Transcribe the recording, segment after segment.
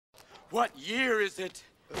What year is it?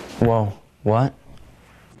 Whoa, what?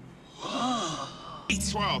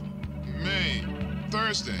 12th, May,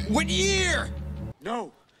 Thursday. What year?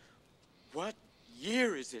 No. What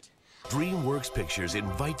year is it? DreamWorks Pictures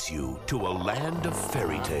invites you to a land of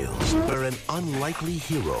fairy tales where an unlikely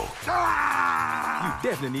hero You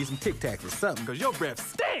definitely need some Tic Tacs or something, because your breath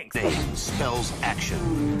stinks. name spells action.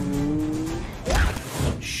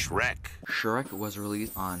 Shrek. Shrek was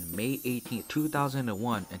released on May 18th,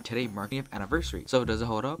 2001, and today marks the 20th anniversary. So does it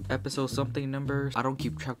hold up? Episode something numbers. I don't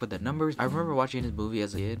keep track with the numbers. I remember watching this movie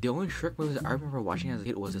as a kid. The only Shrek movies I remember watching as a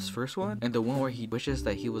kid was this first one, and the one where he wishes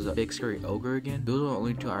that he was a big scary ogre again. Those are the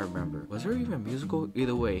only two I remember. Was there even a musical?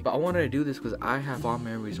 Either way. But I wanted to do this because I have fond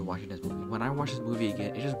memories of watching this movie. When I watched this movie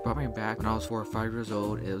again, it just brought me back when I was 4 or 5 years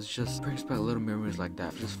old. It was just brings back little memories like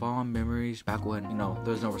that. Just fond memories back when, you know,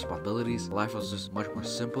 there was no responsibilities. Life was just much more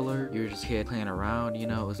simpler. You're just a kid playing around, you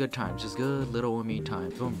know. It was good times, just good little me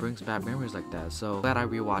time. Film brings back memories like that. So glad I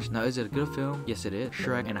rewatched. Now, is it a good film? Yes, it is.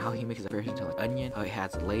 Shrek and how he makes his appearance into like onion, how it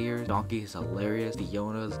has layers. Donkey is hilarious.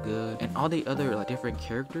 Fiona is good, and all the other like different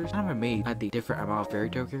characters kind of made at the different amount of fairy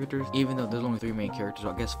tale characters. Even though there's only 3 main characters,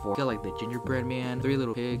 so I guess 4. You got like the gingerbread man, 3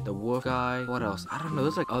 little pig, the wolf guy. What else? I don't know.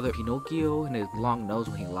 There's like other Pinocchio and his long nose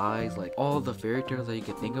when he lies. Like all the fairy tales that you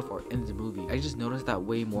could think of are in the movie. I just noticed that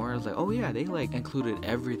way more. I was like, oh yeah, they like included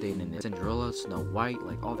everything in it. Cinderella, Snow White,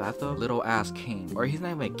 like all that stuff. Little ass king, or he's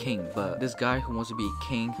not even a king, but this guy who wants to be a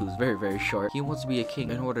king, who's very short. He wants to be a king.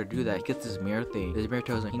 In order to do that, he gets this mirror thing. This mirror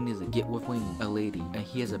tells him he needs to get with queen, a lady, and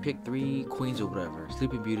he has to pick 3 queens or whatever,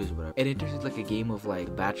 sleeping beauties or whatever. And it turns into like a game of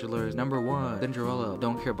like bachelors. Number 1, Cinderella,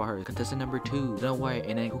 don't care about her. Contestant number 2, Snow White,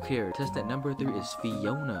 and then who cares? Contestant number 3 is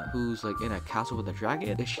Fiona, who's like in a castle with a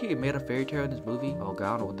dragon. Is she made a fairy tale in this movie? Oh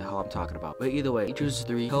god, I don't know what the hell I'm talking about. But either way, he chooses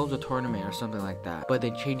 3, holds a tournament or something like that. But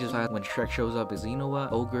then changes plans when Shrek shows up. Is, you know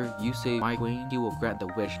what, ogre, you save my queen, he will grant the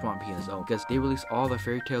wish swamp being his own. Because they release all the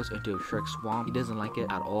fairy tales into Shrek's swamp. He doesn't like it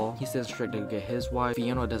at all. He says Shrek to get his wife.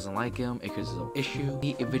 Fiona doesn't like him. It creates his own issue.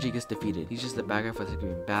 He eventually gets defeated. He's just the bad guy for the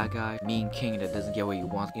being bad guy. Mean king that doesn't get what he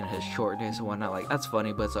wants. You know, his shortness and whatnot. Like, that's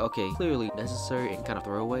funny, but it's like, okay, clearly necessary and kind of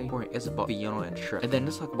throwaway. It's about Fiona and Shrek. And then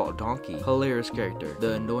let's talk about Donkey. Hilarious character.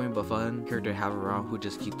 The annoying but fun character to have around who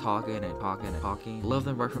just keep talking and talking and talking. Love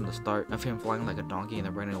them right from the start of him flying like a donkey and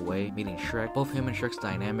then running away, meeting Shrek. Both him and Shrek's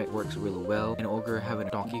dynamic works really well. And ogre having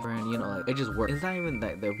a donkey friend, you know, like, it just works. It's not even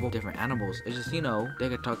that they're both different animals. It's just, you know, they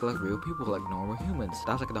could talk like real people, like normal humans.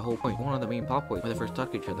 That's like the whole point. One of the main plot points when they first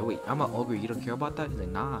talk to each other. Wait, I'm an ogre, you don't care about that? He's like,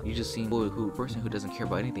 nah, you just seem who person who doesn't care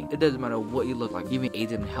about anything. It doesn't matter what you look like. Even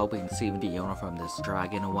Aiden helping save Fiona from this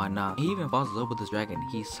dragon and whatnot. He even falls in love with this dragon.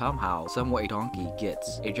 He somehow, someway donkey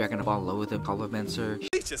gets a dragon to fall in love with him, compliments her.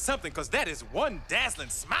 Teach you something, because that is one dazzling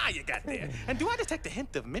smile you got there. And do I detect a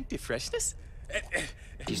hint of minty freshness?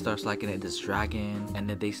 She starts liking it, this dragon, and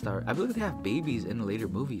then they start, I believe they have babies in later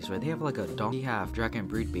movies, right? They have like a donkey half dragon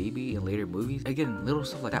breed baby in later movies. Again, little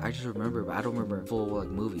stuff like that I just remember, but I don't remember full like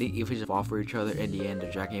movie. They even just fall for each other. In the end, the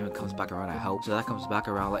dragon even comes back around. I hope so. That comes back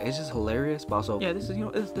around. Like, it's just hilarious, but also, yeah, this is, you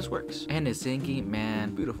know, this works. And his singing,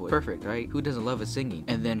 man, beautiful, perfect, right? Who doesn't love his singing?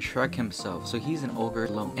 And then Shrek himself, so he's an ogre,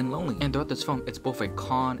 alone and lonely. And throughout this film, it's both a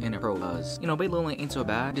con and a pro. You know, being lonely ain't so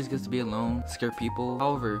bad. Just gets to be alone, scare people.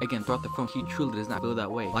 However, again, throughout the film, he truly does not feel that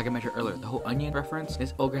way. Like I mentioned earlier, the whole onion reference,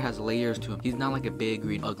 this ogre has layers to him. He's not like a big,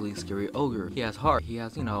 green, ugly, scary ogre. He has heart. He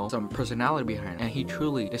has, you know, some personality behind him. And he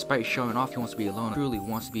truly, despite showing off he wants to be alone, truly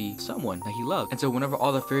wants to be someone that he loves. And so whenever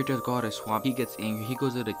all the fairy tales go out of swamp, he gets angry. He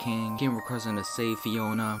goes to the king. King requires him to save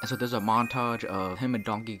Fiona. And so there's a montage of him and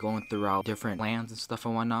Donkey going throughout different lands and stuff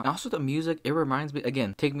and whatnot. And also the music, it reminds me,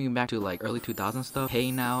 again, take me back to like early 2000s stuff.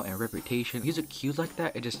 Hey Now and Reputation. Music cues like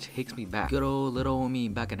that, it just takes me back. Good old little me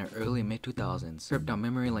back in the early mid 2000s. Trip down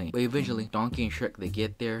memory lane. But eventually, Donkey and Shrek, they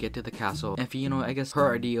get there, get to the castle. And Fiona, I guess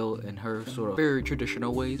her ideal in her sort of very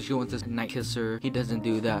traditional ways, she wants this night kiss her. He doesn't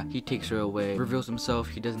do that. He takes her away, reveals himself.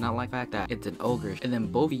 He does not like the fact that it's an ogre. And then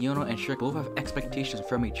both Fiona and Shrek both have expectations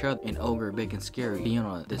from each other. An ogre, big and scary.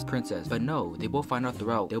 Fiona, this princess. But no, they both find out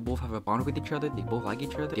throughout. They both have a bond with each other. They both like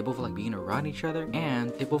each other. They both like being around each other. And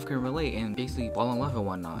they both can relate and basically fall in love and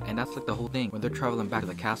whatnot. And that's like the whole thing. When they're traveling back to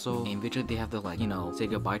the castle, and eventually they have to, like, you know, say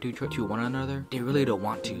goodbye to one another. They really don't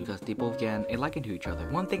want to, because they both get liking to each other.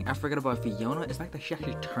 One thing I forget about Fiona is like that she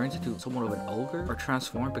actually turns into somewhat of an ogre or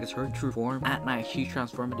transformed, because her true form at night she's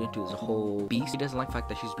transformed into this whole beast. She doesn't like the fact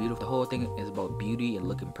that she's beautiful. The whole thing is about beauty and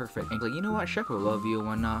looking perfect. And like, you know what, Shrek will love you and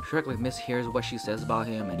whatnot. Shrek like mishears what she says about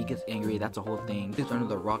him and he gets angry. That's the whole thing. He's under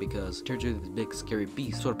the rock because he turns into this big scary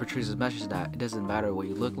beast. Sort of portrays his message that it doesn't matter what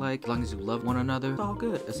you look like, as long as you love one another, it's all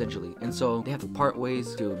good essentially. And so they have to part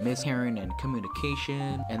ways to mishearing and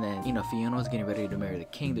communication. And then, you know, Fiona Fiona is getting ready to marry the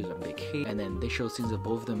king. There's a big hate, and then they show scenes of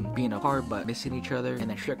both of them being apart but missing each other. And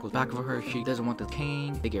then Shrek goes back for her. She doesn't want the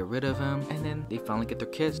king. They get rid of him, and then they finally get their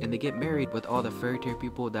kids, and they get married with all the fairy tale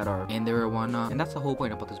people that are in there and whatnot. And that's the whole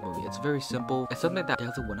point about this movie. It's very simple. It's something that I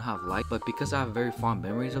definitely wouldn't have liked, but because I have very fond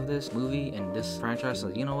memories of this movie and this franchise, so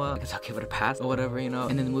you know what, I guess I'll give it a pass or whatever, you know.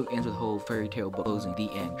 And then the movie ends with the whole fairy tale book closing,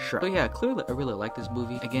 the end, Shrek. So yeah, clearly I really like this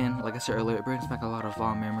movie. Again, like I said earlier, it brings back a lot of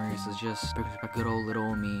fond memories. It just brings back good old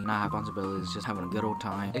little me, not having responsibilities, just having a good old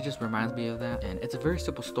time. It just reminds me of that, and it's a very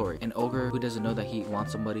simple story. An ogre who doesn't know that he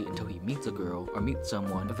wants somebody until he meets a girl or meets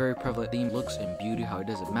someone. A very prevalent theme, looks and beauty, how it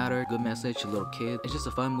doesn't matter. Good message to little kids. It's just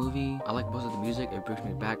a fun movie. I like most of the music. It brings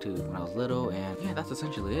me back to when I was little, and yeah, that's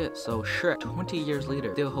essentially it. So Shrek, 20 years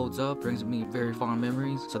later, still holds up, brings me very fond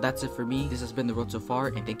memories. So that's it for me. This has been The Road So Far,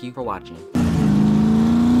 and thank you for watching.